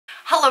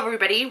Hello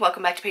everybody,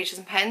 welcome back to Pages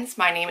and Pens.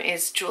 My name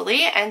is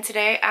Julie and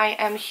today I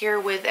am here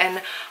with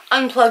an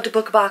Unplugged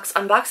book box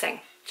unboxing.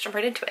 Let's jump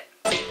right into it.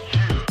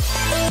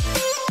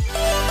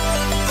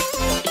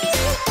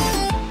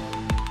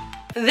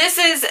 This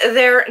is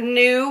their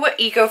new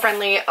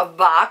eco-friendly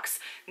box.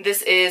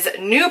 This is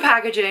new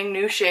packaging,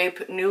 new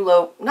shape,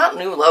 not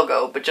new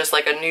logo, but just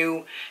like a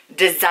new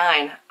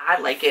design. I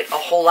like it a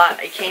whole lot.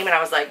 I came and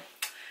I was like,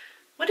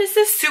 what is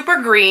this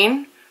super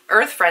green,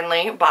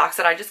 earth-friendly box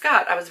that I just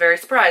got? I was very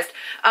surprised.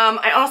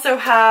 I also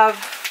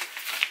have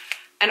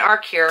an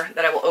ARC here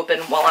that I will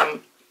open while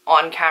I'm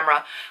on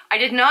camera. I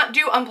did not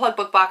do Unplugged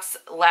book box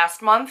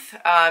last month,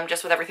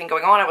 just with everything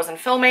going on. I wasn't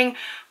filming,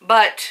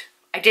 but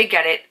I did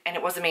get it and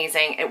it was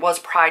amazing. It was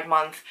Pride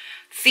Month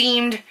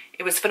themed.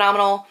 It was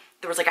phenomenal.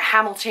 There was like a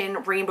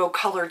Hamilton rainbow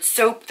colored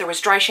soap. There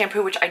was dry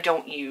shampoo, which I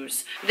don't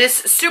use. This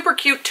super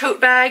cute tote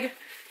bag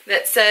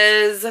that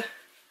says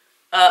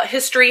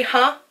History,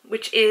 huh?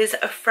 Which is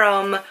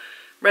from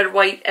Red,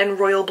 White, and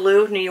Royal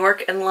Blue, New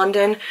York and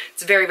London.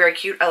 It's very, very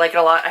cute. I like it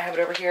a lot. I have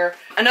it over here.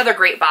 Another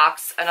great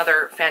box,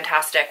 another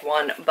fantastic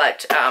one,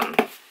 but I'm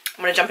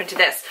gonna jump into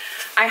this.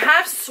 I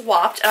have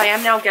swapped, I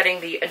am now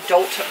getting the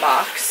adult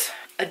box,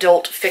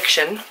 adult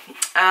fiction,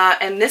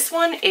 and this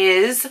one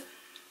is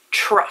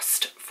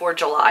Trust for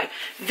July.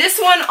 This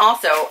one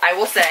also, I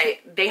will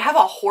say, they have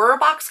a horror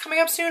box coming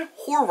up soon.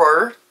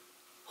 Horror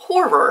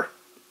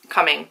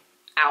coming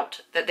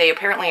out that they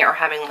apparently are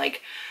having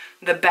like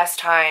the best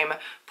time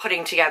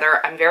putting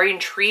together. I'm very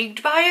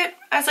intrigued by it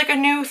as like a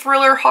new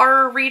thriller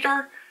horror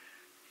reader.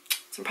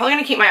 So I'm probably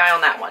gonna keep my eye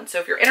on that one. So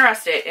if you're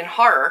interested in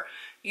horror,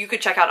 you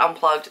could check out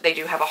Unplugged. They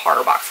do have a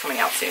horror box coming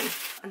out soon.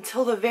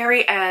 Until the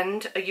Very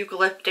End, a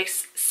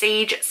eucalyptus,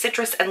 sage,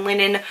 citrus, and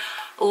linen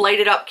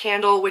lighted up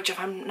candle, which if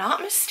I'm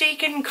not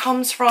mistaken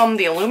comes from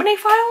the Illuminate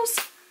files.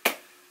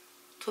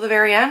 Till the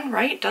Very End,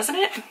 right? Doesn't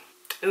it?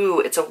 Ooh,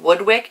 it's a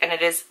wood wick and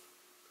it is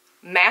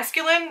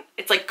masculine.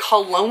 It's like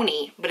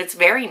cologne-y, but it's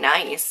very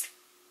nice.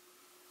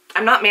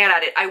 I'm not mad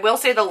at it. I will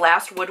say the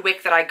last wood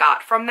wick that I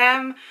got from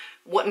them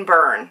wouldn't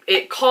burn.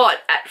 It caught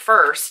at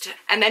first,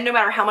 and then no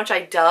matter how much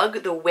I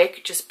dug, the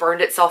wick just burned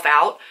itself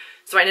out.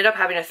 So I ended up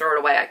having to throw it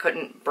away. I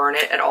couldn't burn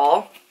it at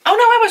all. Oh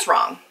no, I was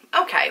wrong.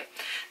 Okay.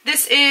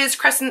 This is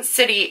Crescent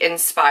City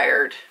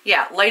inspired.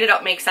 Yeah, Light It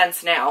Up makes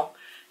sense now.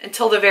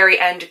 Until the Very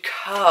End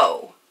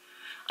Co.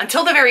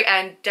 Until the Very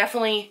End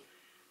definitely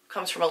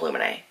comes from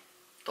Illuminate.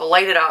 The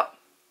Light It Up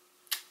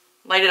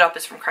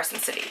is from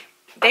Crescent City.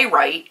 They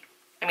write.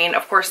 I mean,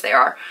 of course they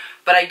are.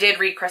 But I did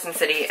read Crescent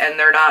City and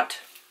they're not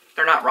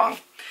wrong.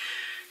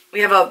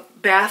 We have a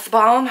bath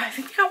bomb. I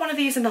think we got one of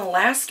these in the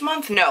last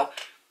month. No,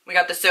 we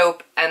got the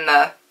soap and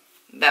the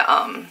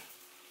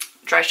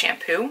dry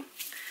shampoo.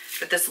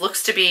 But this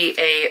looks to be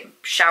a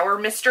shower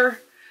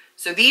mister.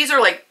 So these are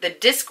like the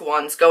disc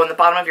ones go in the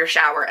bottom of your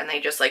shower and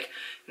they just like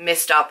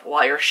mist up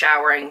while you're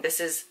showering. This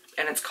is,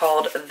 and it's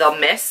called The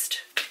Mist.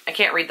 I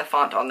can't read the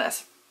font on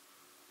this.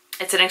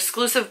 It's an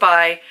exclusive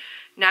by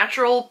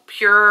Natural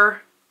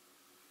Pure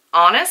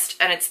Honest,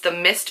 and it's the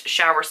Mist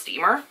Shower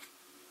Steamer.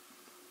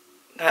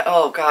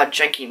 Oh god,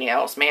 janky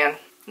nails, man.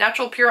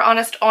 Natural Pure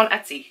Honest on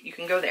Etsy. You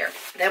can go there.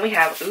 Then we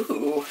have,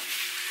 ooh,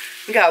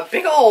 we got a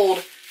big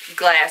old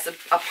glass,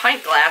 a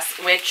pint glass,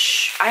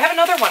 which I have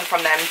another one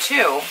from them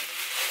too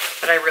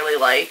that I really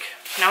like.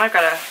 Now I've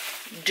got a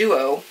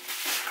duo.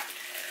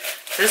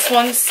 This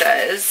one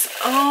says,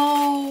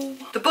 oh,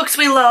 the books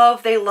we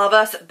love, they love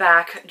us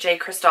back, J.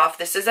 Kristoff.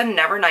 This is a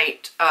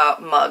Nevernight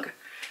mug.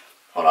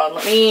 Hold on,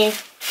 let me,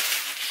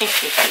 I'm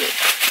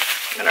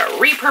gonna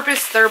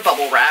repurpose their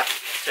bubble wrap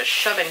to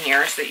shove in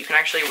here so that you can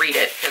actually read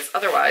it, because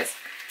otherwise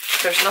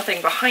there's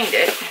nothing behind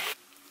it.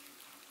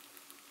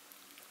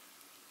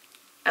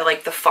 I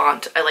like the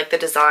font, I like the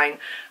design.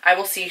 I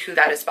will see who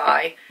that is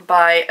by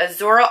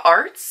Azora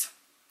Arts.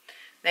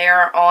 They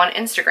are on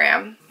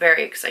Instagram.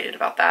 Very excited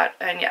about that.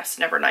 And yes,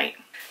 Nevernight.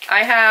 I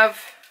have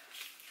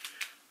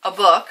a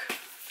book.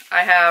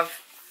 I have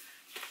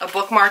a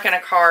bookmark and a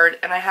card,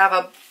 and I have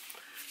a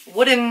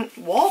wooden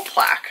wall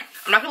plaque.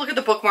 I'm not gonna look at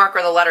the bookmark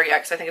or the letter yet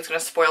because I think it's gonna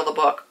spoil the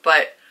book,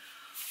 but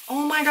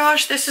oh my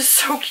gosh, this is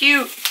so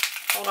cute.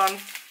 Hold on.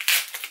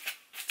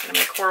 It's gonna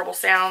make horrible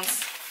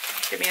sounds.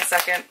 Give me a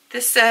second.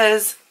 This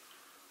says,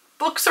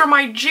 books are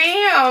my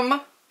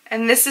jam.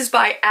 And this is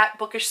by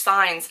 @Bookish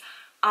Signs.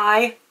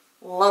 I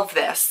love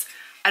this.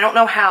 I don't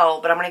know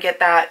how, but I'm gonna get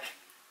that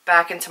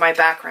back into my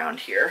background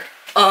here.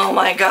 Oh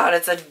my god,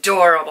 it's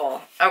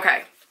adorable.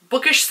 Okay,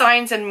 Bookish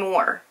Signs and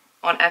More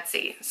on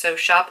Etsy. So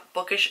shop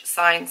Bookish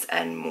Signs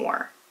and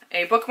More.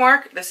 A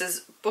bookmark. This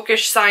is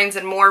Bookish Signs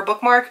and More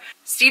bookmark.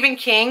 Stephen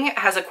King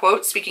has a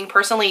quote, speaking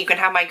personally, you can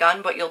have my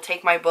gun, but you'll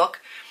take my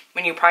book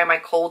when you pry my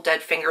cold,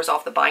 dead fingers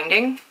off the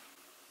binding.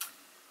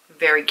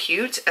 Very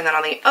cute. And then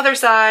on the other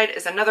side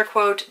is another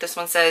quote. This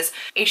one says,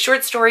 a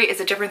short story is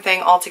a different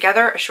thing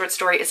altogether. A short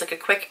story is like a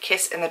quick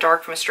kiss in the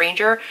dark from a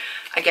stranger.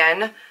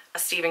 Again, a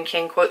Stephen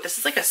King quote. This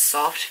is like a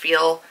soft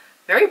feel,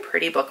 very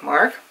pretty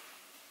bookmark.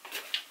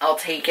 I'll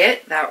take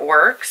it. That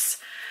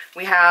works.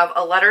 We have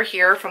a letter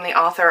here from the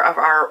author of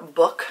our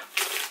book,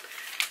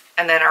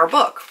 and then our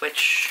book,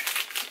 which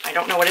I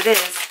don't know what it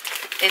is.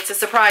 It's a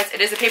surprise.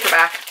 It is a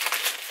paperback.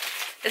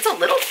 It's a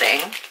little thing,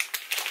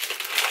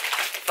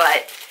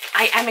 but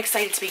I am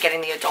excited to be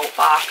getting the adult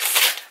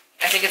box.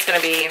 I think it's going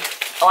to be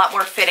a lot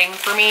more fitting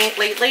for me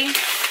lately.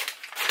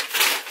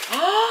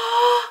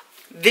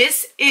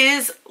 This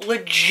is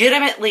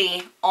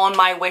legitimately on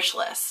my wish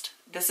list.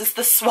 This is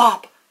The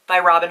Swap by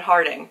Robin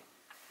Harding.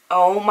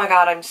 Oh my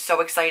god, I'm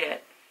so excited.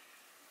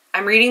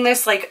 I'm reading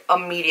this like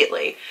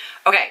immediately.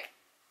 Okay,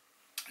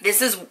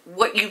 this is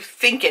what you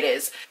think it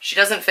is. She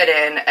doesn't fit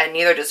in, and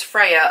neither does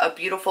Freya, a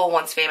beautiful,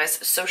 once famous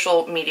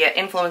social media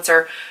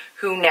influencer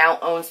who now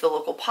owns the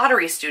local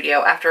pottery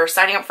studio. After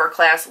signing up for a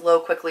class, Lo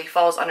quickly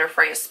falls under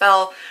Freya's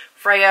spell.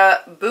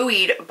 Freya,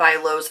 buoyed by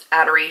Lo's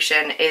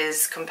adoration,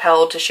 is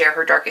compelled to share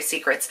her darkest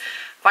secrets.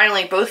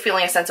 Finally, both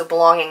feeling a sense of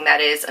belonging, that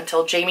is,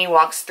 until Jamie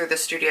walks through the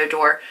studio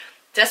door.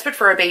 Desperate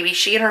for a baby,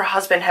 she and her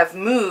husband have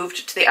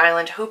moved to the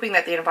island, hoping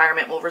that the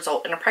environment will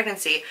result in a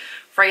pregnancy.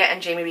 Freya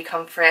and Jamie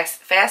become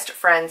fast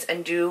friends, and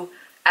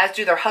as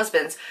do their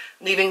husbands,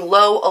 leaving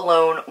Lo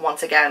alone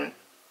once again.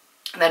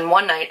 Then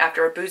one night,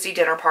 after a boozy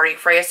dinner party,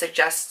 Freya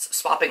suggests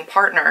swapping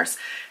partners.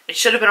 It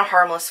should have been a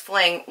harmless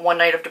fling, one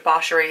night of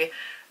debauchery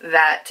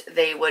that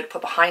they would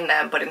put behind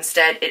them, but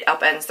instead it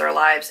upends their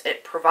lives.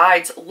 It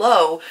provides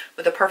Lo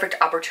with a perfect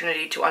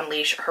opportunity to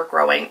unleash her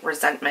growing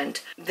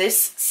resentment.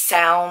 This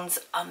sounds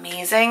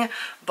amazing,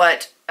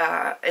 but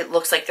it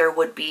looks like there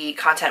would be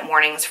content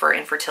warnings for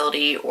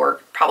infertility or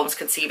problems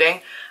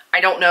conceiving.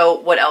 I don't know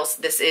what else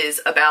this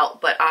is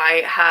about, but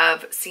I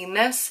have seen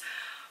this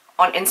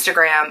on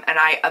Instagram and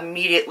I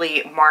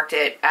immediately marked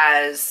it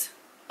as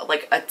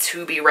like a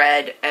to be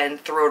read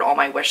and threw it on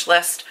my wish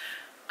list.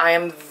 I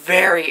am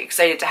very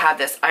excited to have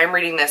this. I'm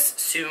reading this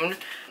soon.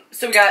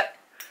 So we got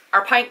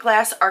our pint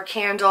glass, our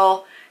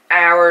candle,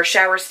 our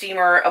shower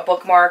steamer, a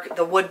bookmark,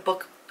 the wood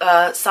book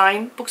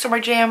sign. Books are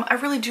my jam. I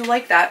really do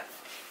like that.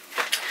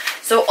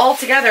 So all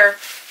together,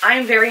 I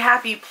am very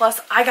happy. Plus,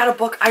 I got a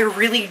book I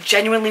really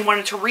genuinely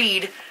wanted to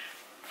read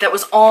that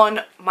was on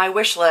my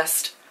wish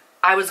list.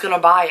 I was gonna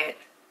buy it.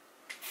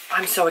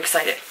 I'm so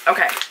excited.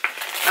 Okay.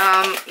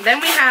 Then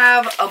we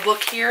have a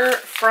book here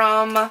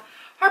from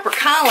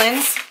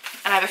HarperCollins.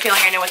 And I have a feeling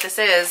I know what this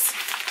is,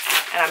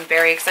 and I'm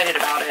very excited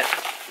about it.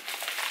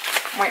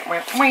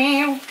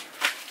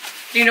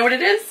 Do you know what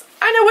it is?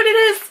 I know what it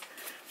is.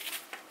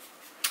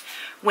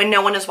 When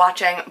No One Is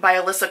Watching by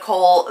Alyssa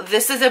Cole.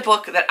 This is a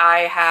book that I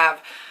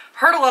have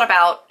heard a lot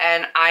about,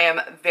 and I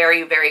am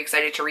very, very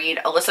excited to read.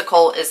 Alyssa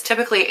Cole is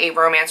typically a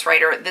romance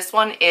writer. This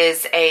one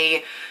is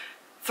a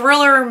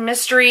thriller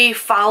mystery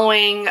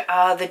following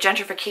the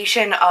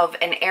gentrification of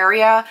an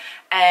area,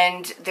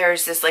 and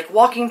there's this like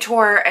walking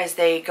tour as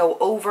they go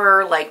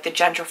over like the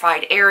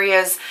gentrified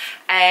areas,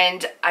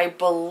 and I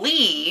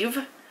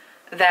believe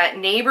that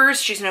neighbors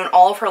she's known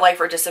all of her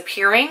life are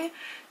disappearing.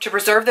 To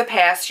preserve the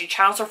past, she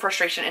channels her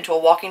frustration into a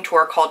walking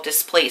tour called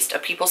Displaced, A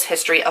People's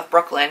History of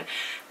Brooklyn,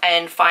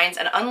 and finds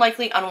an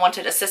unlikely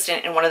unwanted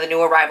assistant in one of the new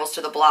arrivals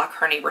to the block,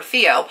 her neighbor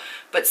Theo.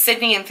 But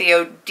Sydney and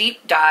Theo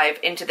deep dive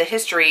into the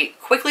history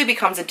quickly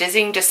becomes a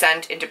dizzying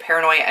descent into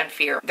paranoia and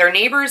fear. Their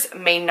neighbors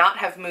may not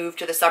have moved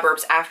to the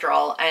suburbs after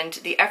all, and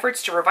the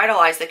efforts to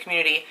revitalize the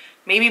community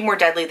may be more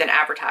deadly than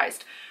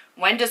advertised.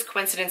 When does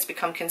coincidence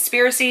become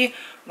conspiracy?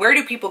 Where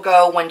do people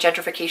go when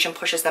gentrification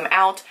pushes them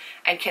out?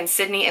 And can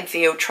Sydney and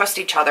Theo trust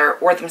each other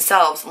or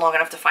themselves long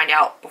enough to find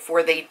out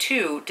before they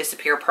too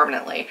disappear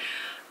permanently?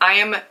 I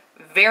am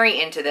very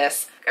into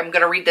this. I'm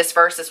going to read this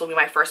first. This will be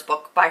my first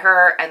book by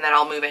her, and then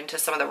I'll move into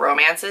some of the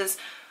romances.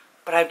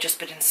 But I've just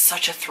been in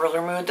such a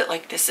thriller mood that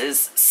like this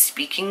is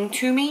speaking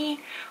to me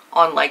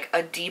on like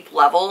a deep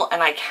level,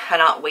 and I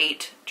cannot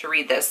wait to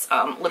read this.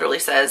 Literally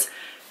says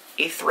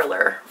a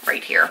thriller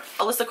right here.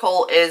 Alyssa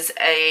Cole is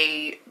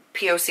a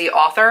POC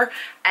author,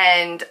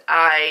 and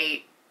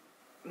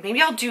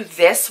maybe I'll do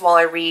this while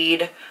I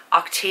read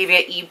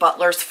Octavia E.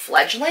 Butler's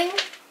Fledgling.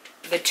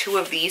 The two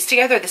of these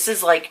together. This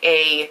is like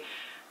a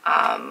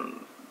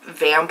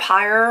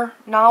vampire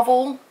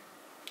novel,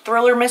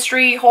 thriller,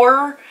 mystery,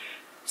 horror.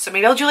 So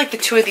maybe I'll do like the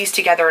two of these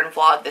together and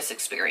vlog this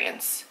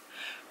experience.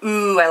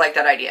 Ooh, I like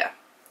that idea.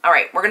 All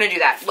right, we're gonna do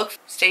that.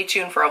 Stay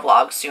tuned for a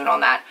vlog soon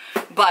on that.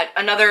 But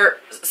another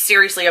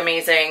seriously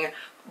amazing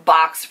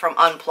box from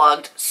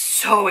Unplugged.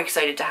 So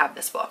excited to have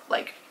this book.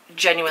 Like,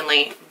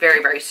 genuinely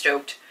very, very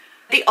stoked.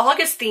 The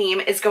August theme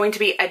is going to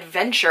be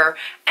adventure,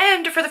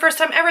 and for the first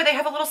time ever, they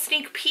have a little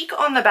sneak peek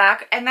on the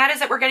back, and that is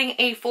that we're getting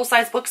a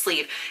full-size book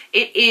sleeve.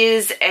 It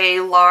is a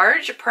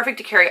large, perfect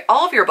to carry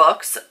all of your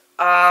books,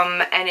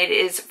 and it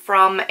is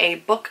from a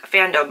book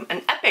fandom,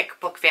 an epic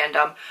book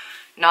fandom,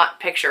 not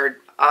pictured.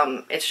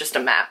 It's just a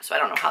map, so I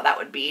don't know how that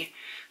would be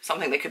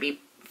something that could be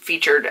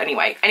featured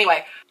anyway.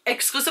 Anyway,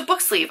 exclusive book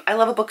sleeve. I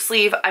love a book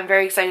sleeve. I'm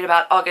very excited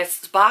about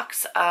August's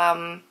box.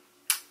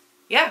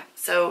 Yeah,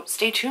 so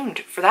stay tuned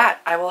for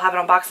that. I will have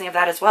an unboxing of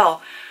that as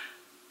well.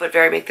 But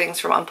very big things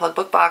from Unplugged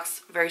Book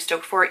Box. Very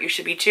stoked for it. You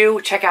should be too.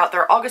 Check out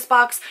their August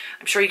box.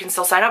 I'm sure you can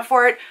still sign up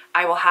for it.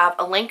 I will have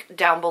a link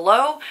down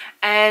below.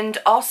 And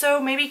also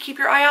maybe keep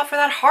your eye out for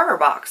that horror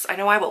box. I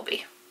know I will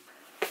be.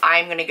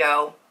 I'm going to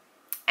go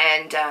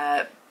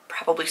and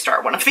probably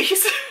start one of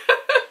these.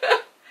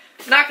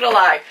 Not gonna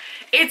lie,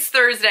 it's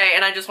Thursday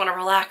and I just want to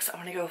relax. I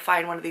want to go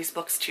find one of these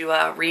books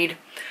to read,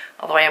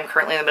 although I am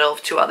currently in the middle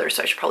of 2 others,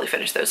 so I should probably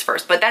finish those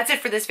first. But that's it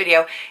for this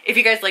video. If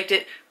you guys liked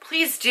it,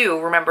 please do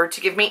remember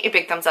to give me a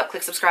big thumbs up,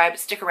 click subscribe,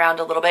 stick around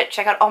a little bit,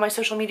 check out all my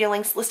social media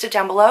links listed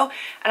down below,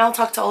 and I'll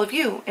talk to all of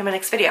you in my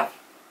next video.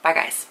 Bye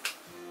guys.